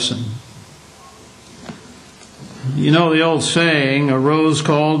You know the old saying, a rose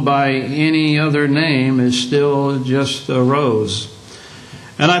called by any other name is still just a rose.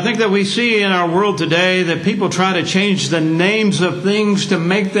 And I think that we see in our world today that people try to change the names of things to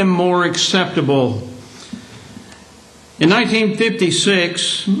make them more acceptable. In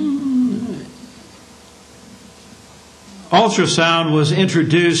 1956, ultrasound was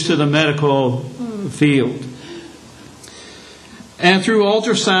introduced to the medical field. And through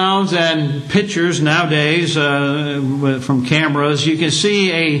ultrasounds and pictures nowadays from cameras, you can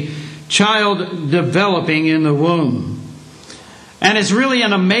see a child developing in the womb. And it's really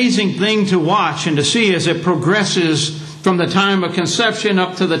an amazing thing to watch and to see as it progresses from the time of conception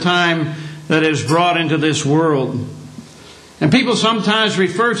up to the time that it is brought into this world. And people sometimes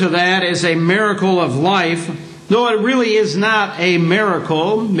refer to that as a miracle of life, though it really is not a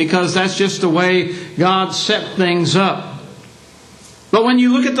miracle, because that's just the way God set things up. But when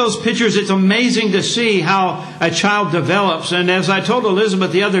you look at those pictures, it's amazing to see how a child develops. And as I told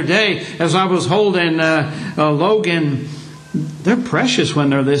Elizabeth the other day, as I was holding Logan, they're precious when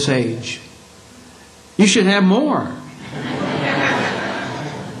they're this age. You should have more.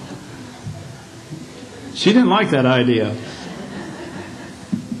 She didn't like that idea.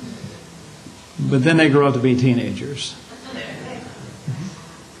 But then they grow up to be teenagers.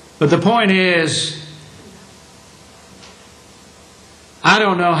 But the point is, I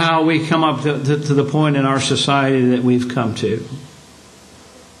don't know how we come up to the point in our society that we've come to.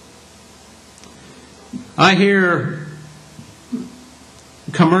 I hear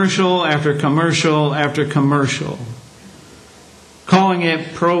commercial after commercial after commercial, calling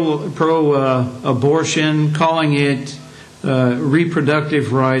it pro-abortion, calling it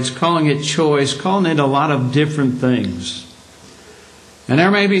reproductive rights, calling it choice, calling it a lot of different things. And there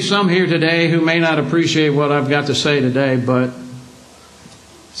may be some here today who may not appreciate what I've got to say today, but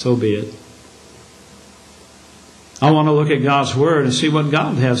so be it. I want to look at God's Word and see what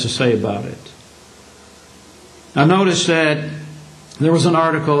God has to say about it. I noticed that there was an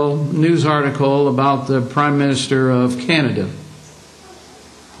article, news article, about the Prime Minister of Canada,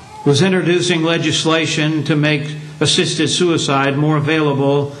 who was introducing legislation to make assisted suicide more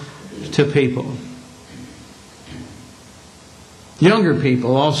available to people. Younger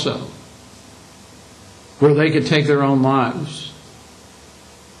people also, where they could take their own lives.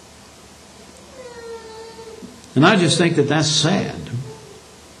 And I just think that that's sad,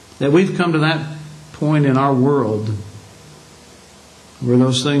 that we've come to that point in our world where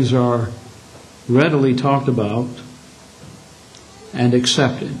those things are readily talked about and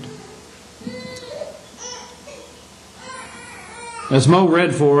accepted. As Mo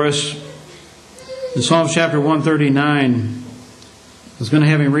read for us in Psalms chapter 139, I was going to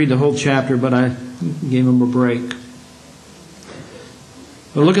have him read the whole chapter, but I gave him a break.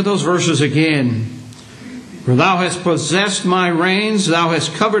 But look at those verses again. For thou hast possessed my reins, thou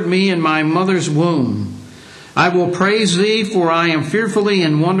hast covered me in my mother's womb. I will praise thee, for I am fearfully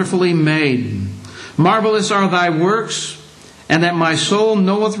and wonderfully made. Marvelous are thy works, and that my soul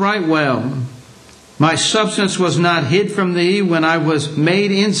knoweth right well. My substance was not hid from thee when I was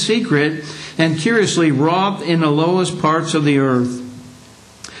made in secret, and curiously wrought in the lowest parts of the earth.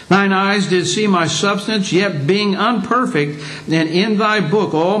 Thine eyes did see my substance, yet being unperfect, and in thy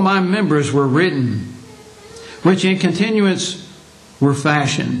book all my members were written, which in continuance were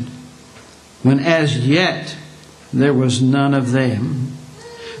fashioned, when as yet there was none of them.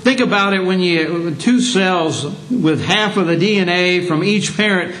 Think about it when two cells with half of the DNA from each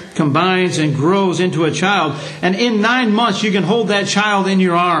parent combines and grows into a child. And in 9 months you can hold that child in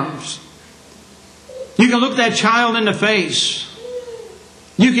your arms. You can look that child in the face.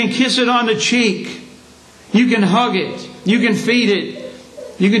 You can kiss it on the cheek. You can hug it. You can feed it.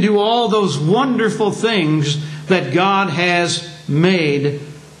 You can do all those wonderful things that God has made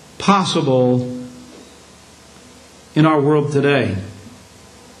possible in our world today.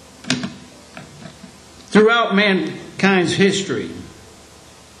 Throughout mankind's history,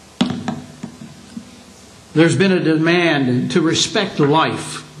 there's been a demand to respect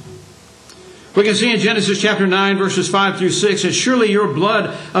life. We can see in Genesis chapter 9, verses 5 through 6, that surely your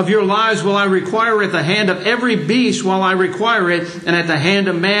blood of your lives will I require at the hand of every beast while I require it, and at the hand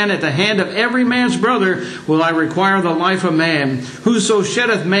of man, at the hand of every man's brother will I require the life of man. Whoso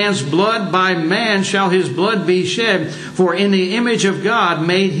sheddeth man's blood, by man shall his blood be shed, for in the image of God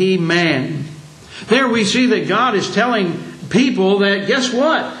made he man. There we see that God is telling people that, guess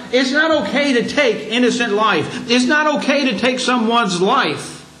what? It's not okay to take innocent life. It's not okay to take someone's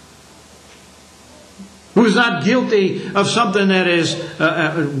life. who is not guilty of something that is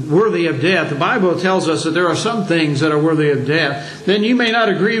worthy of death. The Bible tells us that there are some things that are worthy of death. Then you may not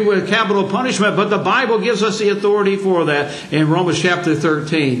agree with capital punishment, but the Bible gives us the authority for that in Romans chapter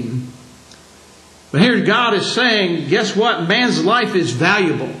 13. But here God is saying, guess what? Man's life is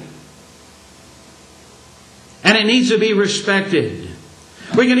valuable. And it needs to be respected.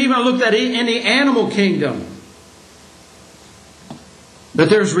 We can even look at it in the animal kingdom. But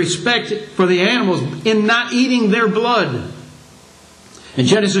there's respect for the animals in not eating their blood. In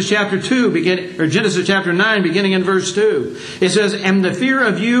Genesis chapter 9, beginning in verse 2, it says, "And the fear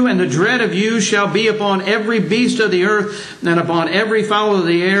of you and the dread of you shall be upon every beast of the earth, and upon every fowl of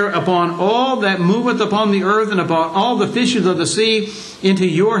the air, upon all that moveth upon the earth, and upon all the fishes of the sea. Into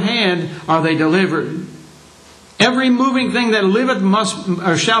your hand are they delivered. Every moving thing that liveth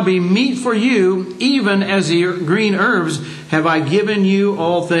shall be meat for you, even as the green herbs have I given you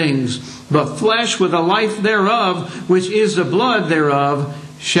all things. But flesh with the life thereof, which is the blood thereof,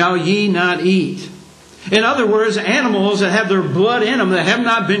 shall ye not eat." In other words, animals that have their blood in them, that have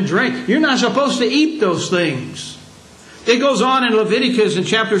not been drained, you're not supposed to eat those things. It goes on in Leviticus in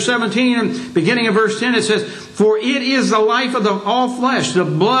chapter 17, and beginning of verse 10, it says, "For it is the life of all flesh, the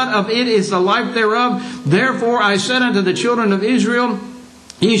blood of it is the life thereof. Therefore I said unto the children of Israel,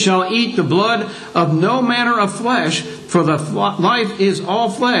 Ye shall eat the blood of no manner of flesh, for the life is all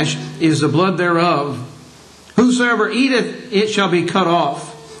flesh, is the blood thereof. Whosoever eateth it shall be cut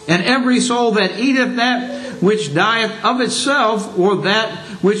off. And every soul that eateth that which dieth of itself, or that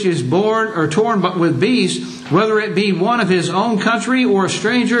which is born or torn but with beasts, whether it be one of his own country or a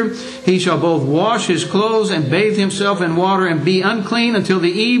stranger, he shall both wash his clothes and bathe himself in water and be unclean until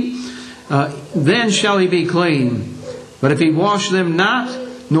the eve. Then shall he be clean. But if he wash them not,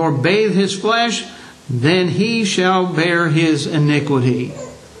 nor bathe his flesh, then he shall bear his iniquity."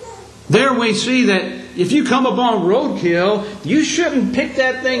 There we see that if you come upon roadkill, you shouldn't pick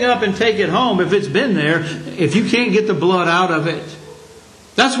that thing up and take it home if it's been there, if you can't get the blood out of it.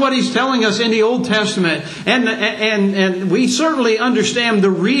 That's what He's telling us in the Old Testament. And we certainly understand the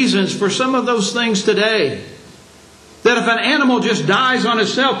reasons for some of those things today. That if an animal just dies on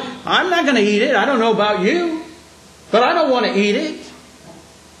itself, I'm not going to eat it. I don't know about you, but I don't want to eat it.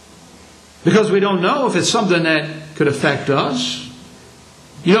 Because we don't know if it's something that could affect us.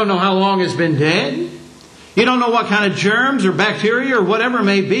 You don't know how long it's been dead. You don't know what kind of germs or bacteria or whatever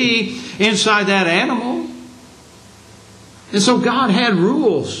may be inside that animal. And so God had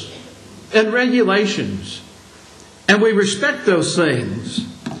rules and regulations. And we respect those things.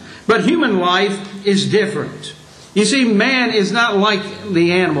 But human life is different. You see, man is not like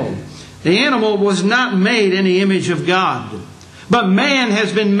the animal. The animal was not made in the image of God. But man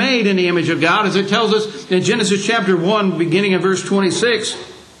has been made in the image of God, as it tells us in Genesis chapter 1, beginning in verse 26.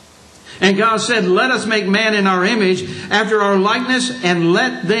 And God said, "Let us make man in our image, after our likeness, and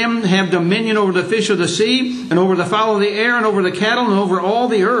let them have dominion over the fish of the sea, and over the fowl of the air, and over the cattle, and over all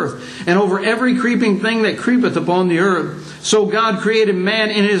the earth, and over every creeping thing that creepeth upon the earth." So God created man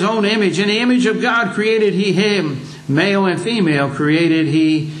in His own image. In the image of God created He him. Male and female created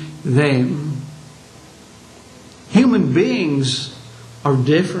He them. Human beings are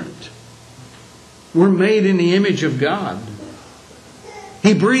different. We're made in the image of God.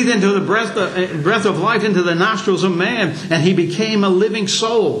 He breathed into the breath of life into the nostrils of man, and he became a living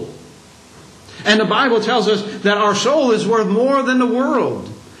soul. And the Bible tells us that our soul is worth more than the world.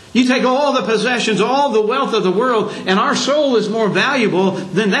 You take all the possessions, all the wealth of the world, and our soul is more valuable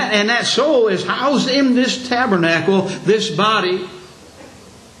than that. And that soul is housed in this tabernacle, this body.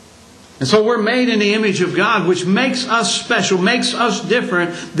 And so we're made in the image of God, which makes us special, makes us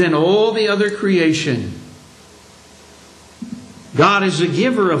different than all the other creation. God is the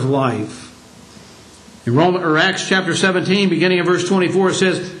giver of life. In Acts chapter 17, beginning in verse 24, it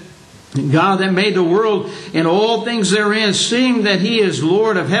says, "God that made the world and all things therein, seeing that He is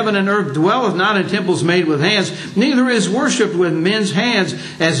Lord of heaven and earth, dwelleth not in temples made with hands, neither is worshipped with men's hands,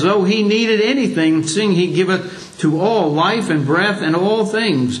 as though He needed anything, seeing He giveth to all life and breath and all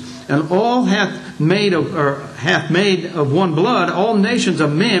things. And all hath made of one blood all nations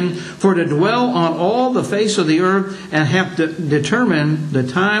of men, for to dwell on all the face of the earth, and hath determined the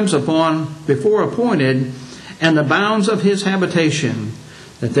times before appointed, and the bounds of His habitation,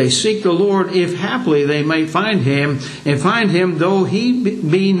 that they seek the Lord, if haply they may find Him, and find Him though He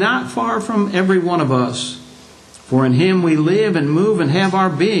be not far from every one of us. For in Him we live and move and have our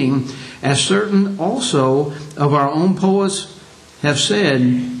being, as certain also of our own poets have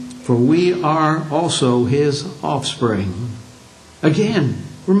said, for we are also His offspring." Again,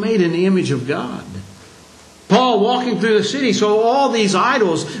 we're made in the image of God. Paul walking through the city saw all these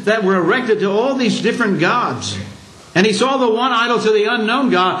idols that were erected to all these different gods. And he saw the one idol to the unknown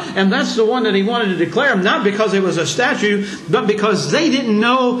God, and that's the one that he wanted to declare, not because it was a statue, but because they didn't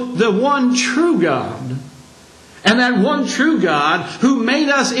know the one true God. And that one true God who made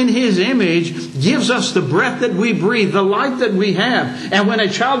us in His image gives us the breath that we breathe, the life that we have. And when a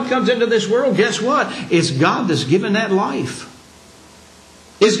child comes into this world, guess what? It's God that's given that life.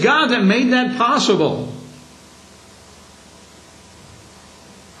 It's God that made that possible.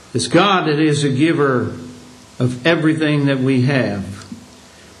 It's God that is the giver of everything that we have.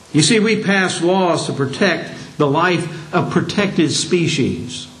 You see, we pass laws to protect the life of protected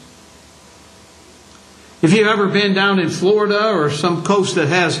species. If you've ever been down in Florida or some coast that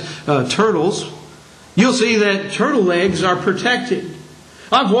has turtles, you'll see that turtle eggs are protected.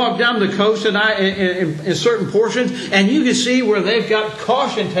 I've walked down the coast and in certain portions, and you can see where they've got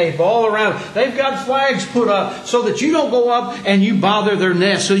caution tape all around. They've got flags put up so that you don't go up and you bother their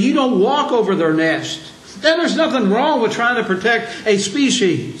nest, so you don't walk over their nest. Then there's nothing wrong with trying to protect a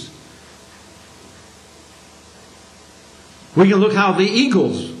species. We can look how the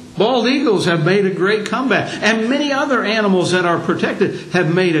eagles, bald eagles, have made a great comeback. And many other animals that are protected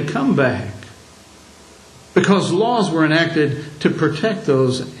have made a comeback. Because laws were enacted to protect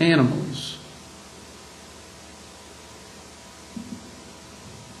those animals.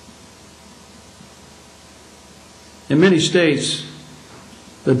 In many states,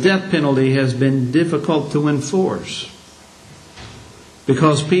 the death penalty has been difficult to enforce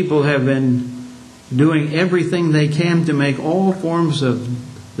because people have been doing everything they can to make all forms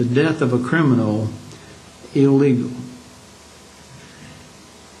of the death of a criminal illegal.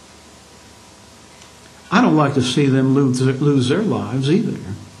 I don't like to see them lose their lives either.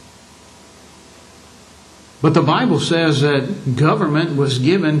 But the Bible says that government was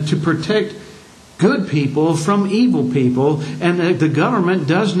given to protect good people from evil people, and that the government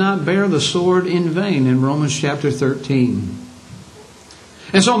does not bear the sword in vain in Romans chapter 13.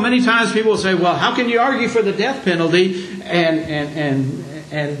 And so many times people will say, well, how can you argue for the death penalty and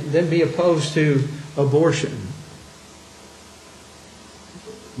then be opposed to abortion?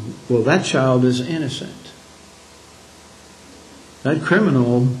 Well, that child is innocent. That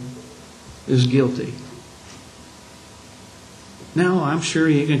criminal is guilty. Now, I'm sure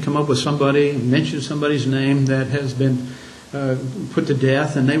you can come up with somebody, mention somebody's name that has been put to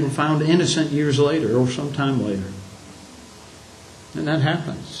death and they were found innocent years later or sometime later. And that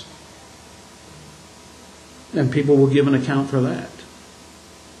happens. And people will give an account for that.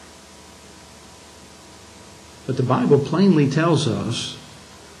 But the Bible plainly tells us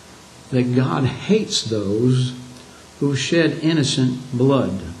that God hates those who shed innocent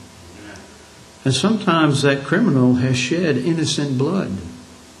blood. And sometimes that criminal has shed innocent blood.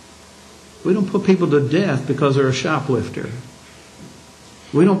 We don't put people to death because they're a shoplifter.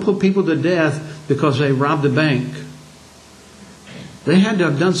 We don't put people to death because they robbed a bank. They had to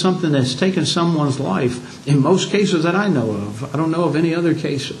have done something that's taken someone's life. In most cases that I know of. I don't know of any other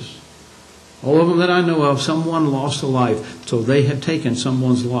cases. All of them that I know of, someone lost a life. So they had taken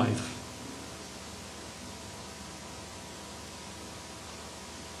someone's life.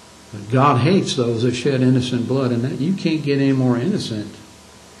 But God hates those that shed innocent blood, and that you can't get any more innocent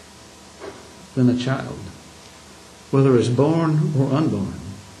than a child, whether it's born or unborn.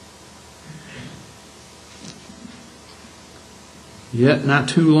 Yet not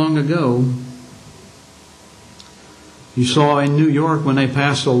too long ago, you saw in New York when they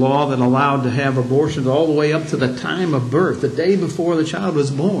passed a law that allowed to have abortions all the way up to the time of birth, the day before the child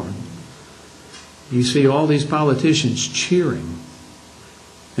was born. You see all these politicians cheering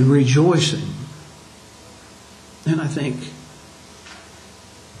and rejoicing. And I think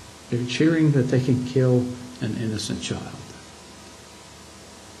they're cheering that they can kill an innocent child.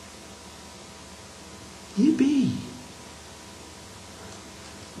 Yippee!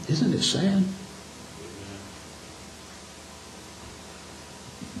 Isn't it sad?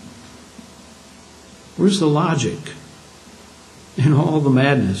 Where's the logic in all the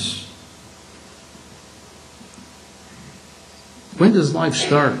madness? When does life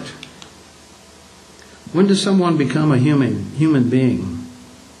start? When does someone become a human being?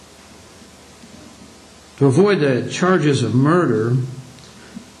 To avoid the charges of murder,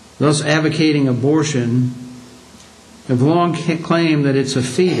 thus advocating abortion, have long claimed that it's a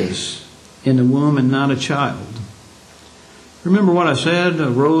fetus in the womb and not a child. Remember what I said,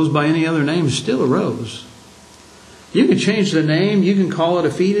 a rose by any other name is still a rose. You can change the name, you can call it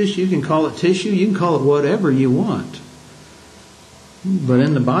a fetus, you can call it tissue, you can call it whatever you want. But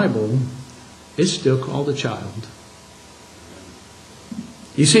in the Bible, it's still called a child.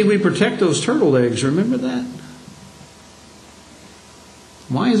 You see, we protect those turtle eggs, remember that?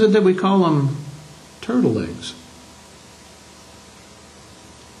 Why is it that we call them turtle eggs?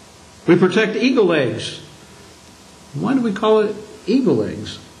 We protect eagle eggs. Why do we call it eagle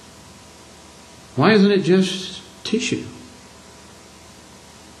eggs? Why isn't it just tissue?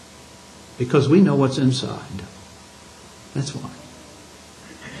 Because we know what's inside. That's why.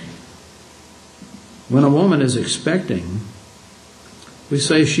 When a woman is expecting, we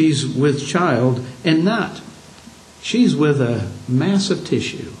say she's with child and not. She's with a mass of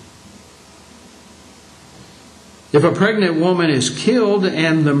tissue. If a pregnant woman is killed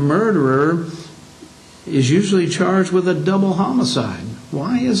and the murderer is usually charged with a double homicide.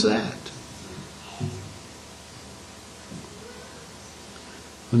 Why is that?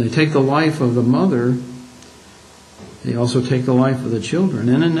 When they take the life of the mother, they also take the life of the children.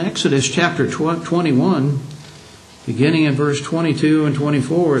 And in Exodus chapter 21, beginning in verse 22 and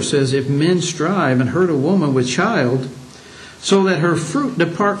 24, it says, "If men strive and hurt a woman with child, so that her fruit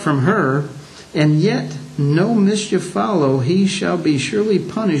depart from her, and yet no mischief follow, he shall be surely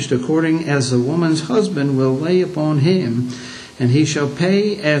punished according as the woman's husband will lay upon him, and he shall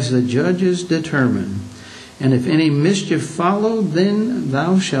pay as the judges determine. And if any mischief follow, then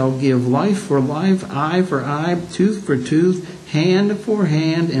thou shalt give life for life, eye for eye, tooth for tooth, hand for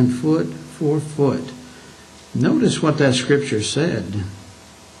hand, and foot for foot." Notice what that scripture said.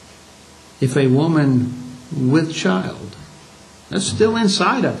 If a woman with child, that's still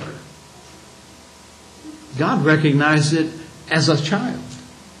inside of her. God recognized it as a child.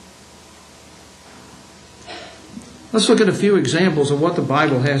 Let's look at a few examples of what the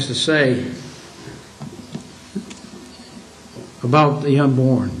Bible has to say about the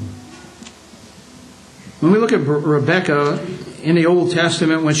unborn. When we look at Rebekah in the Old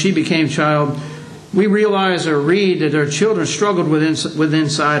Testament, when she became child, we realize or read that her children struggled with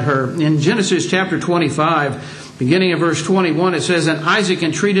inside her. In Genesis chapter 25, beginning in verse 21, it says, "And Isaac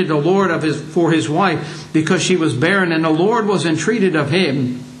entreated the Lord for his wife, because she was barren, and the Lord was entreated of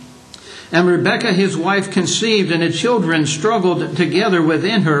him. And Rebekah his wife conceived, and the children struggled together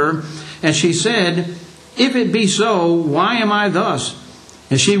within her. And she said, If it be so, why am I thus?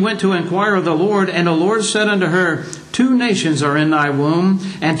 And she went to inquire of the Lord, and the Lord said unto her, 2 nations are in thy womb,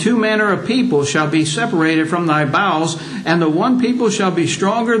 and 2 manner of people shall be separated from thy bowels, and the one people shall be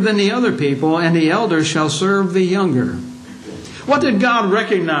stronger than the other people, and the elder shall serve the younger." What did God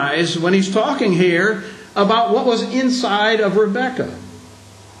recognize when He's talking here about what was inside of Rebekah?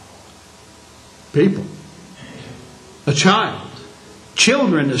 People. A child.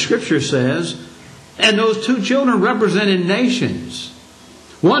 Children, the Scripture says, and those 2 children represented nations.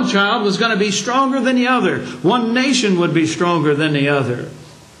 One child was going to be stronger than the other. One nation would be stronger than the other.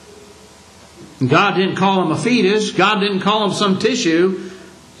 God didn't call him a fetus. God didn't call him some tissue.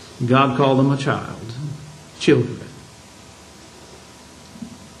 God called him a child. Children.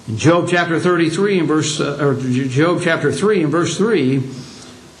 In Job chapter 3 and verse 3,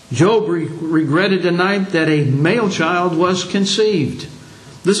 Job regretted the night that a male child was conceived.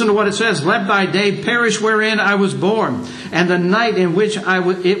 Listen to what it says. "Let thy day perish wherein I was born, and the night in which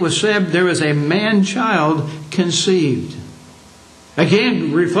it was said, there is a man-child conceived."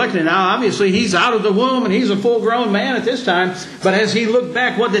 Again, reflecting now, obviously he's out of the womb and he's a full-grown man at this time. But as he looked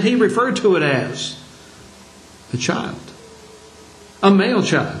back, what did he refer to it as? A child. A male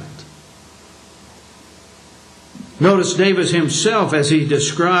child. Notice David himself as he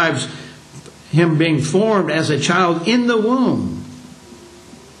describes him being formed as a child in the womb.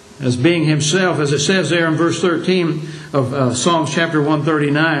 As being himself, as it says there in verse 13 of Psalms chapter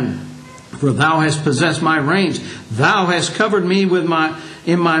 139. "For thou hast possessed my reins. Thou hast covered me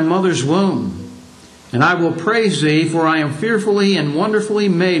in my mother's womb. And I will praise thee, for I am fearfully and wonderfully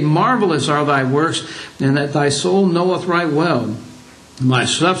made. Marvelous are thy works, and that thy soul knoweth right well. My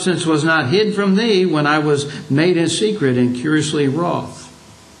substance was not hid from thee when I was made in secret and curiously wrought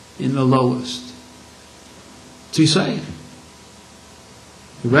in the lowest." What's he saying?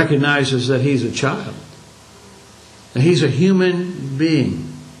 He recognizes that he's a child. That he's a human being.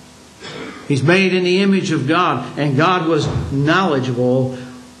 He's made in the image of God. And God was knowledgeable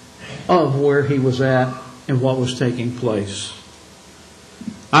of where he was at and what was taking place.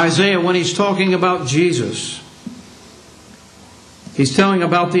 Isaiah, when he's talking about Jesus, he's telling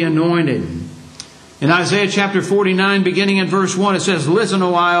about the anointed. In Isaiah chapter 49, beginning in verse 1, it says, "Listen,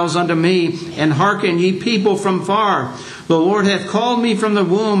 O isles, unto me, and hearken, ye people from far. The Lord hath called me from the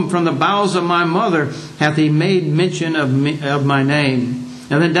womb, from the bowels of my mother hath He made mention of my name."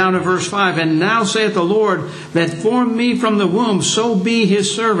 And then down to verse 5, "And now saith the Lord that formed me from the womb, so be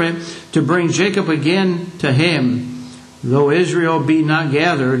His servant, to bring Jacob again to Him. Though Israel be not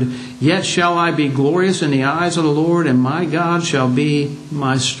gathered, yet shall I be glorious in the eyes of the Lord, and my God shall be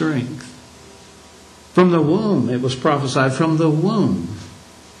my strength. From the womb, it was prophesied, from the womb,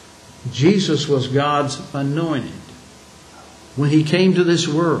 Jesus was God's anointed when He came to this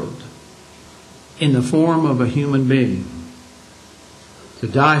world in the form of a human being to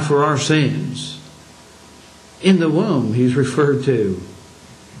die for our sins. In the womb, He's referred to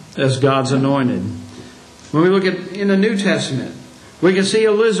as God's anointed. When we look at in the New Testament, we can see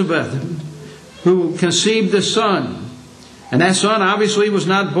Elizabeth, who conceived a son. And that son obviously was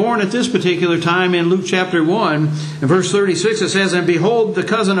not born at this particular time. In Luke chapter 1, in verse 36, it says, "And behold, the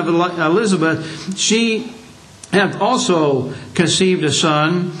cousin of Elizabeth, she hath also conceived a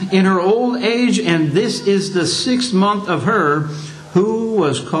son in her old age, and this is the 6th month of her, who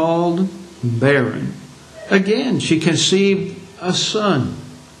was called barren." Again, she conceived a son.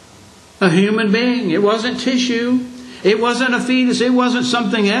 A human being. It wasn't tissue. It wasn't a fetus. It wasn't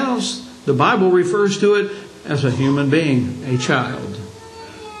something else. The Bible refers to it as a human being, a child.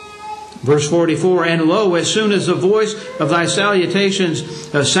 Verse 44, "And lo, as soon as the voice of thy salutations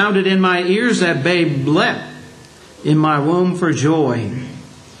sounded in my ears, that babe leapt in my womb for joy."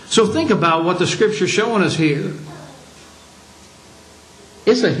 So think about what the Scripture's showing us here.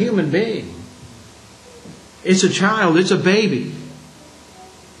 It's a human being. It's a child. It's a baby.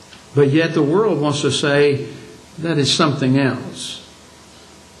 But yet the world wants to say that is something else.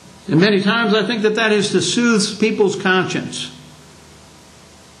 And many times I think that is to soothe people's conscience.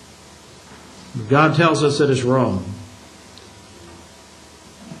 God tells us that it's wrong.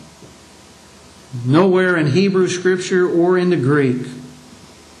 Nowhere in Hebrew Scripture or in the Greek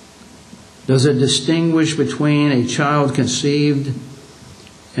does it distinguish between a child conceived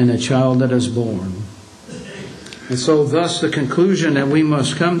and a child that is born. And so thus the conclusion that we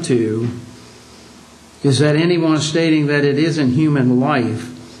must come to is that anyone stating that it isn't human life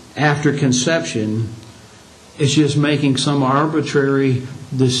after conception is just making some arbitrary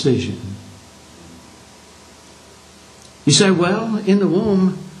decision. You say, well, in the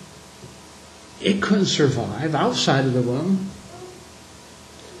womb, it couldn't survive outside of the womb.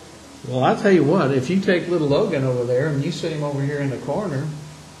 Well, I'll tell you what, if you take little Logan over there and you sit him over here in the corner,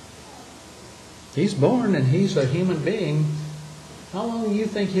 he's born and he's a human being. How long do you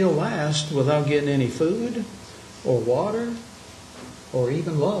think he'll last without getting any food or water or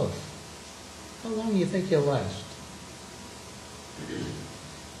even love? How long do you think he'll last?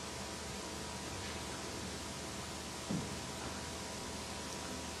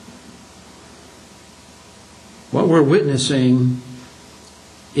 What we're witnessing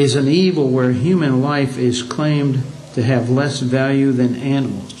is an evil where human life is claimed to have less value than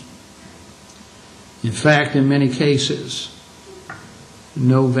animals. In fact, in many cases,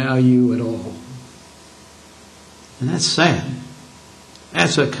 no value at all. And that's sad.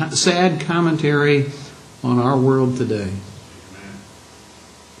 That's a sad commentary on our world today.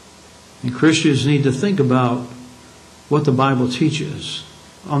 And Christians need to think about what the Bible teaches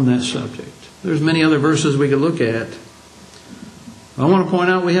on that subject. There's many other verses we could look at. I want to point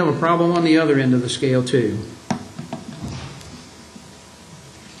out we have a problem on the other end of the scale too.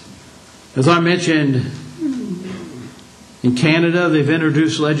 As I mentioned, in Canada, they've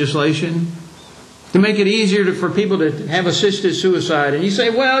introduced legislation to make it easier for people to have assisted suicide. And you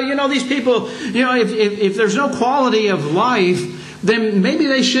say, well, these people, if there's no quality of life, then maybe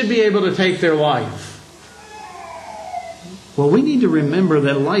they should be able to take their life. Well, we need to remember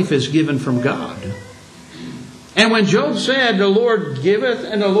that life is given from God. And when Job said, the Lord giveth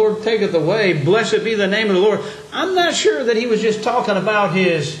and the Lord taketh away, blessed be the name of the Lord, I'm not sure that he was just talking about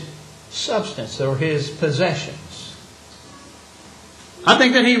his substance or his possessions. I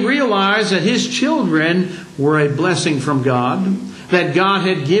think that he realized that his children were a blessing from God, that God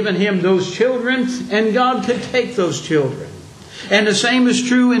had given him those children, and God could take those children. And the same is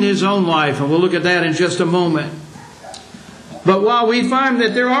true in his own life, and we'll look at that in just a moment. But while we find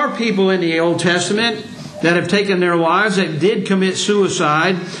that there are people in the Old Testament that have taken their lives, that did commit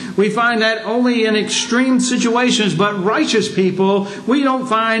suicide, we find that only in extreme situations, but righteous people we don't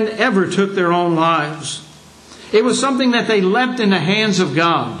find ever took their own lives. It was something that they left in the hands of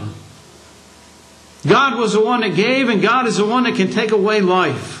God. God was the one that gave, and God is the one that can take away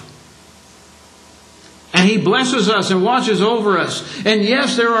life. And He blesses us and watches over us. And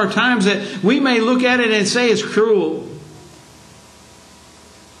yes, there are times that we may look at it and say it's cruel.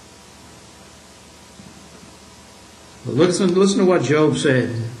 But listen to what Job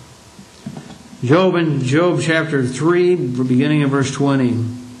said. Job in Job chapter 3, beginning in verse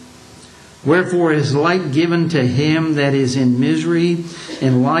 20. Wherefore is light given to him that is in misery,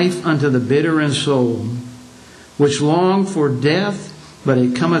 and life unto the bitter in soul. which long for death, but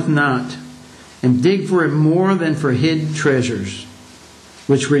it cometh not, and dig for it more than for hid treasures,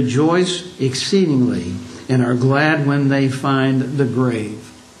 which rejoice exceedingly and are glad when they find the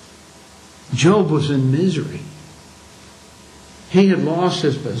grave. Job was in misery. He had lost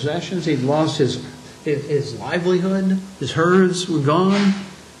his possessions. He'd lost his livelihood. His herds were gone.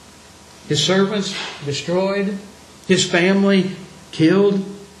 His servants destroyed. His family killed.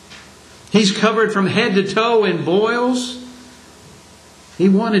 He's covered from head to toe in boils. He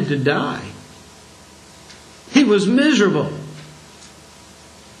wanted to die. He was miserable.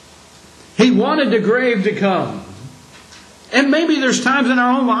 He wanted the grave to come. And maybe there's times in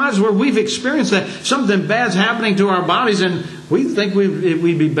our own lives where we've experienced that. Something bad's happening to our bodies and we think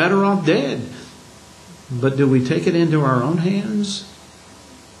we'd be better off dead. But do we take it into our own hands?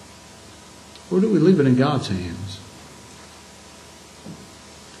 Or do we leave it in God's hands?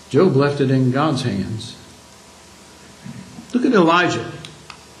 Job left it in God's hands. Look at Elijah.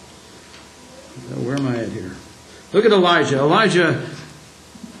 Where am I at here? Look at Elijah. Elijah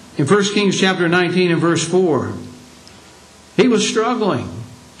in 1 Kings chapter 19 and verse 4. He was struggling.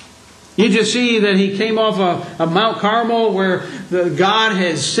 You just see that he came off of Mount Carmel where God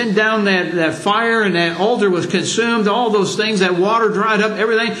had sent down that fire and that altar was consumed. All those things, that water dried up,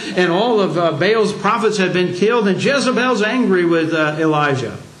 everything. And all of Baal's prophets had been killed. And Jezebel's angry with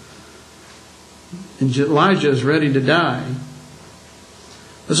Elijah. And Elijah is ready to die.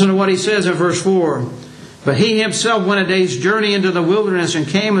 Listen to what he says in verse 4. But he himself went a day's journey into the wilderness and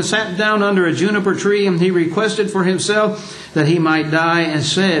came and sat down under a juniper tree, and he requested for himself that he might die and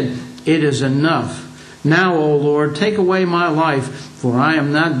said, "It is enough. Now, O Lord, take away my life, for I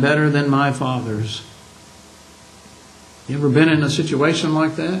am not better than my fathers." You ever been in a situation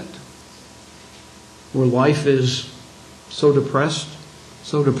like that? Where life is so depressed,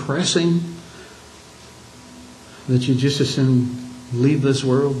 so depressing, that you just as soon leave this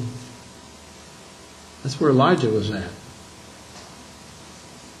world? That's where Elijah was at.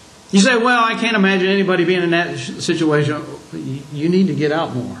 You say, well, I can't imagine anybody being in that situation. You need to get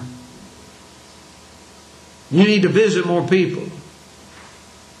out more. You need to visit more people.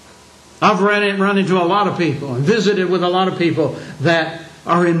 I've run into a lot of people and visited with a lot of people that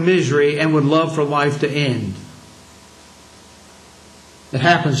are in misery and would love for life to end. It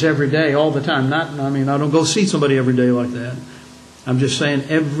happens every day, all the time. I don't go see somebody every day like that. I'm just saying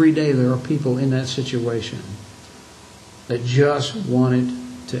every day there are people in that situation that just want it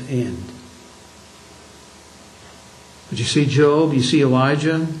to end. But you see Job, you see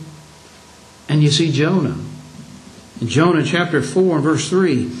Elijah, and you see Jonah. In Jonah chapter 4 and verse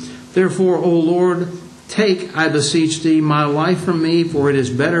 3, "Therefore, O Lord, take, I beseech thee, my life from me, for it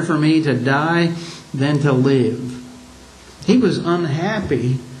is better for me to die than to live." He was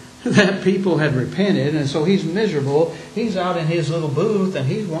unhappy that people had repented, and so he's miserable. He's out in his little booth and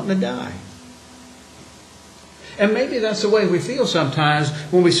he's wanting to die. And maybe that's the way we feel sometimes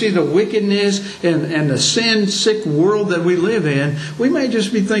when we see the wickedness and the sin-sick world that we live in. We may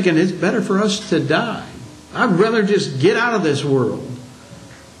just be thinking it's better for us to die. I'd rather just get out of this world.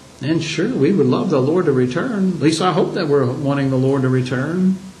 And sure, we would love the Lord to return. At least I hope that we're wanting the Lord to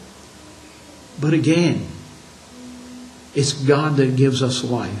return. But again, it's God that gives us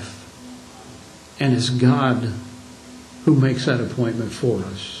life. And it's God who makes that appointment for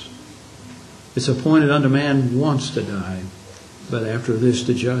us. It's appointed unto man once to die, but after this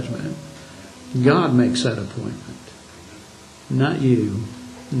the judgment. God makes that appointment. Not you,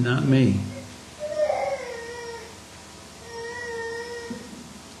 not me.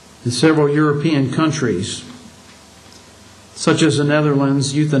 In several European countries, such as the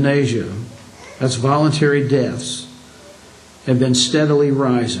Netherlands, euthanasia, that's voluntary deaths, have been steadily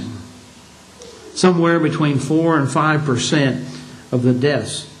rising. Somewhere between 4 and 5% of the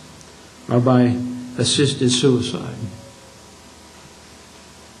deaths are by assisted suicide.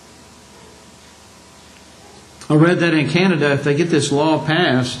 I read that in Canada, if they get this law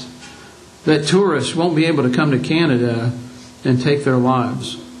passed, that tourists won't be able to come to Canada and take their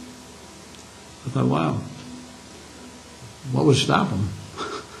lives. I thought, wow, what would stop them?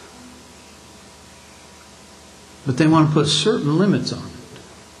 But they want to put certain limits on it.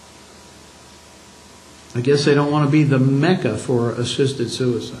 I guess they don't want to be the Mecca for assisted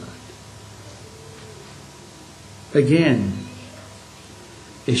suicide. Again,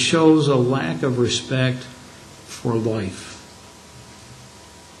 it shows a lack of respect for life.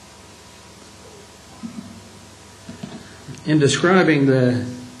 In describing the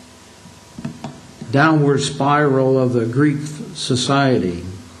downward spiral of the Greek society,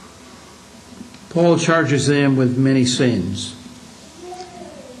 Paul charges them with many sins.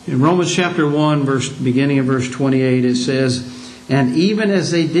 In Romans chapter 1, beginning of verse 28, it says, "And even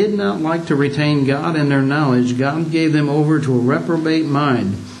as they did not like to retain God in their knowledge, God gave them over to a reprobate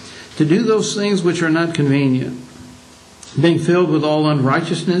mind, to do those things which are not convenient, being filled with all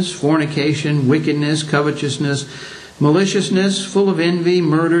unrighteousness, fornication, wickedness, covetousness, maliciousness, full of envy,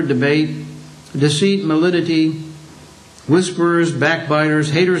 murder, debate, deceit, malignity, whisperers,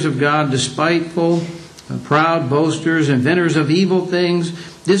 backbiters, haters of God, despiteful, proud, boasters, inventors of evil things,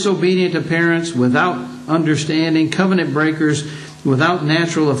 disobedient to parents, without understanding, covenant breakers, without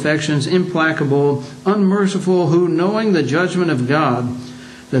natural affections, implacable, unmerciful, who, knowing the judgment of God,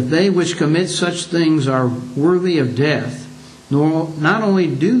 that they which commit such things are worthy of death, nor not only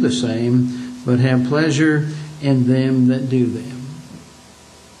do the same, but have pleasure in them that do them."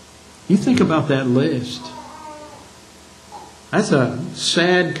 You think about that list. That's a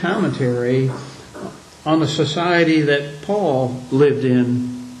sad commentary on the society that Paul lived in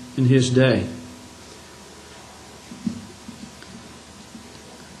his day.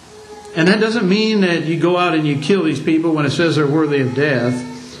 And that doesn't mean that you go out and you kill these people when it says they're worthy of death.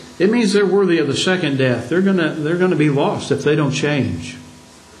 It means they're worthy of the second death. They're gonna be lost if they don't change.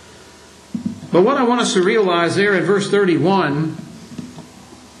 But what I want us to realize there in verse 31,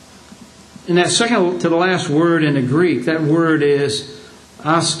 in that second to the last word in the Greek, that word is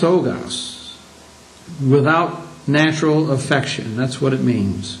astogos, without natural affection. That's what it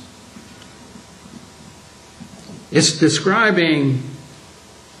means. It's describing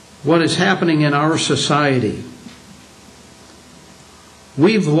what is happening in our society.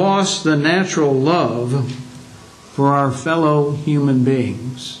 We've lost the natural love for our fellow human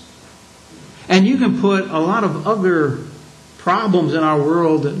beings. And you can put a lot of other problems in our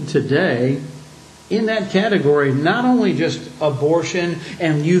world today in that category, not only just abortion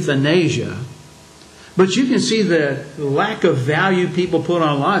and euthanasia, but you can see the lack of value people put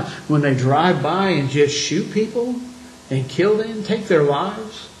on life when they drive by and just shoot people and kill them, take their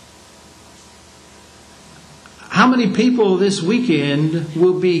lives. How many people this weekend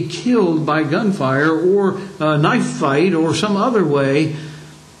will be killed by gunfire or a knife fight or some other way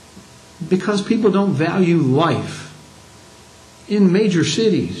because people don't value life in major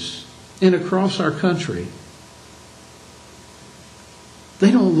cities and across our country?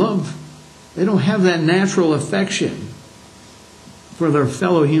 They don't have that natural affection for their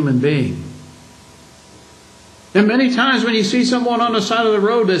fellow human being. And many times when you see someone on the side of the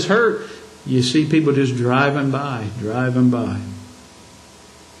road that's hurt, you see people just driving by.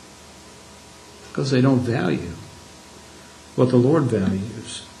 Because they don't value what the Lord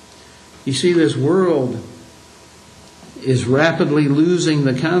values. You see, this world is rapidly losing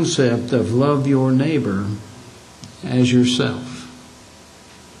the concept of love your neighbor as yourself.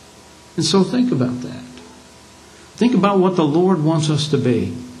 And so think about that. Think about what the Lord wants us to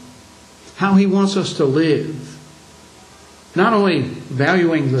be. How He wants us to live. Not only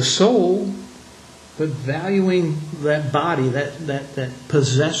valuing the soul, but valuing that body that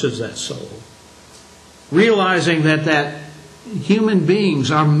possesses that soul. Realizing that human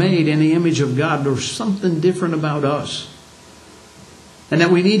beings are made in the image of God. There's something different about us. And that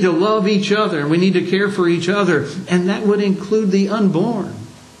we need to love each other and we need to care for each other. And that would include the unborn.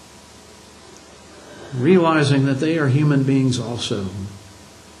 Realizing that they are human beings also.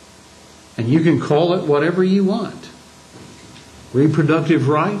 And you can call it whatever you want. Reproductive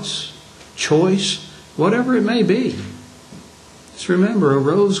rights, choice, whatever it may be. Just remember, a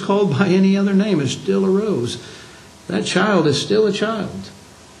rose called by any other name is still a rose. That child is still a child,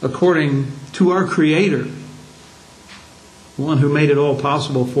 according to our Creator, the one who made it all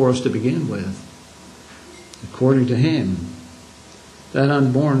possible for us to begin with. According to Him, that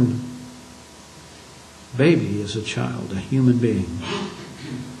unborn baby is a child, a human being.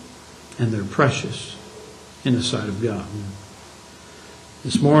 And they're precious in the sight of God.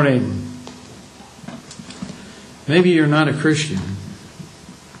 This morning, maybe you're not a Christian.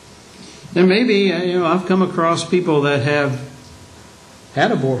 And maybe, I've come across people that have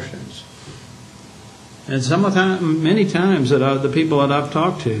had abortions. And many times that the people that I've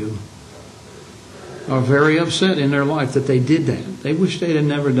talked to are very upset in their life that they did that. They wish they'd have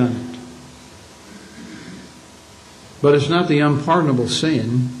never done it. But it's not the unpardonable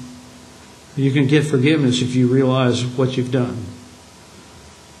sin. You can get forgiveness if you realize what you've done.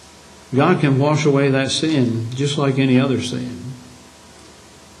 God can wash away that sin just like any other sin.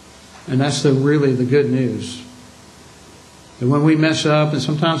 And that's really the good news. And when we mess up, and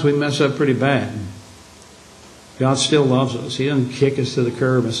sometimes we mess up pretty bad, God still loves us. He doesn't kick us to the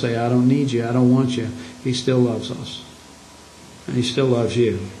curb and say, I don't need you, I don't want you. He still loves us. And He still loves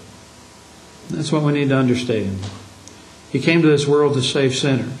you. That's what we need to understand. He came to this world to save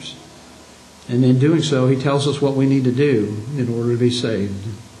sinners. And in doing so, He tells us what we need to do in order to be saved.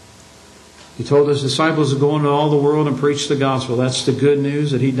 He told His disciples to go into all the world and preach the gospel. That's the good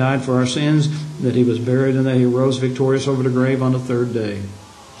news, that He died for our sins, that He was buried, and that He rose victorious over the grave on the third day.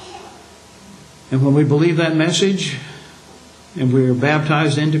 And when we believe that message, and we are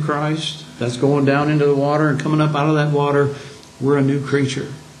baptized into Christ, that's going down into the water and coming up out of that water, we're a new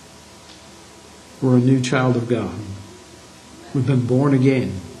creature. We're a new child of God. We've been born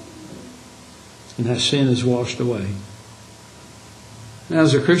again. And that sin is washed away. Now,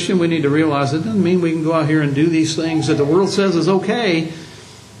 as a Christian, we need to realize it doesn't mean we can go out here and do these things that the world says is okay,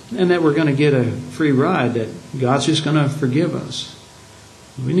 and that we're going to get a free ride, that God's just going to forgive us.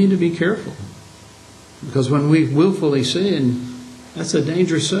 We need to be careful. Because when we willfully sin, that's a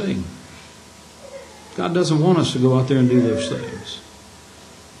dangerous thing. God doesn't want us to go out there and do those things.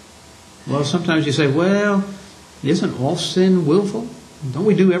 Well, sometimes you say, well, isn't all sin willful? Don't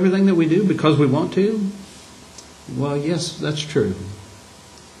we do everything that we do because we want to? Well, yes, that's true.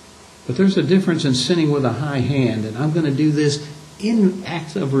 But there's a difference in sinning with a high hand, and I'm going to do this in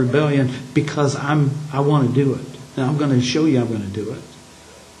acts of rebellion because I want to do it. And I'm going to show you I'm going to do it.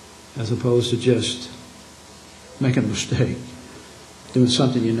 As opposed to just making a mistake, doing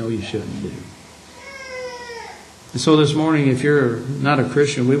something you know you shouldn't do. And so this morning, if you're not a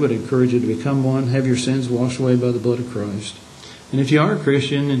Christian, we would encourage you to become one, have your sins washed away by the blood of Christ. And if you are a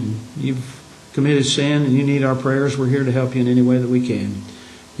Christian and you've committed sin and you need our prayers, we're here to help you in any way that we can.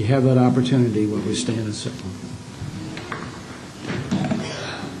 You have that opportunity when we stand and sing.